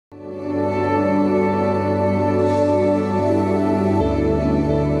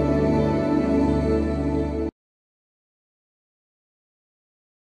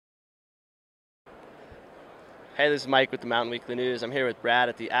Hey, this is Mike with the Mountain Weekly News. I'm here with Brad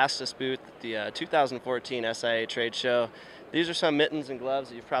at the Astis booth at the 2014 SIA trade show. These are some mittens and gloves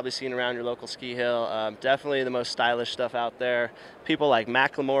that you've probably seen around your local ski hill. Definitely the most stylish stuff out there. People like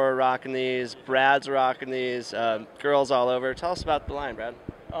Macklemore are rocking these, Brad's rocking these, girls all over. Tell us about the line, Brad.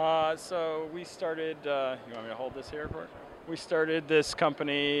 So we started, you want me to hold this here for? We started this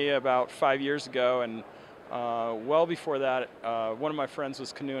company about 5 years ago, and well before that, one of my friends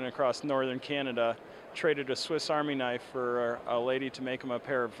was canoeing across northern Canada, traded a Swiss Army knife for a lady to make him a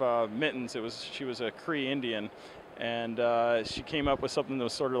pair of mittens. She was a Cree Indian, and she came up with something that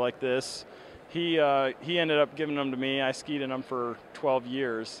was sort of like this. He ended up giving them to me. I skied in them for 12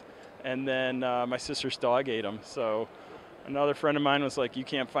 years, and then my sister's dog ate them. So another friend of mine was like, "You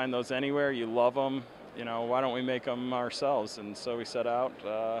can't find those anywhere. You love them. You know, why don't we make them ourselves?" And so we set out,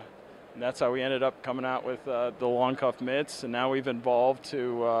 and that's how we ended up coming out with the long cuff mitts. And now we've evolved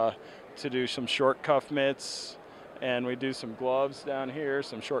to do some short cuff mitts, and we do some gloves down here,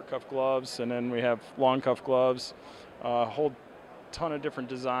 some short cuff gloves, and then we have long cuff gloves. Whole ton of different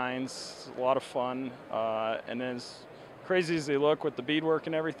designs, a lot of fun, and as crazy as they look with the beadwork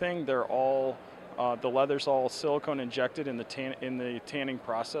and everything, they're all the leather's all silicone injected in the tanning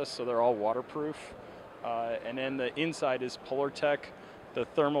process, so they're all waterproof. And then the inside is Polartec, the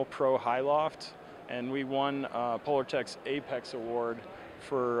Thermal Pro High Loft, and we won Polartec's Apex Award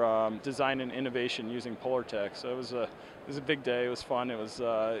for design and innovation using Polartec. So it was a big day. It was fun. It was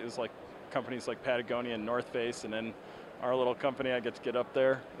like companies like Patagonia and North Face, and then our little company. I get to get up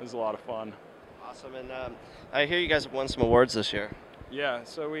there. It was a lot of fun. Awesome, and I hear you guys have won some awards this year. Yeah,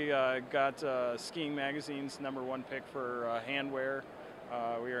 so we got Skiing Magazine's #1 pick for handwear.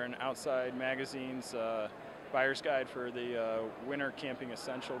 We are in Outside Magazine's buyer's guide for the Winter Camping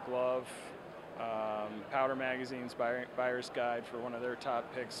Essential glove. Powder Magazine's buyer's guide for one of their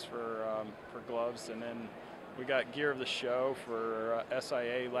top picks for gloves, and then we got Gear of the Show for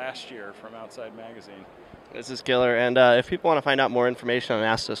SIA last year from Outside Magazine. This is killer, and if people want to find out more information on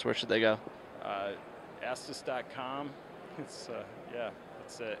Astis, where should they go? Astis.com. It's yeah,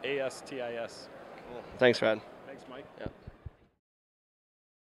 it's ASTIS. Cool. Thanks, Brad. Thanks, Mike. Yeah.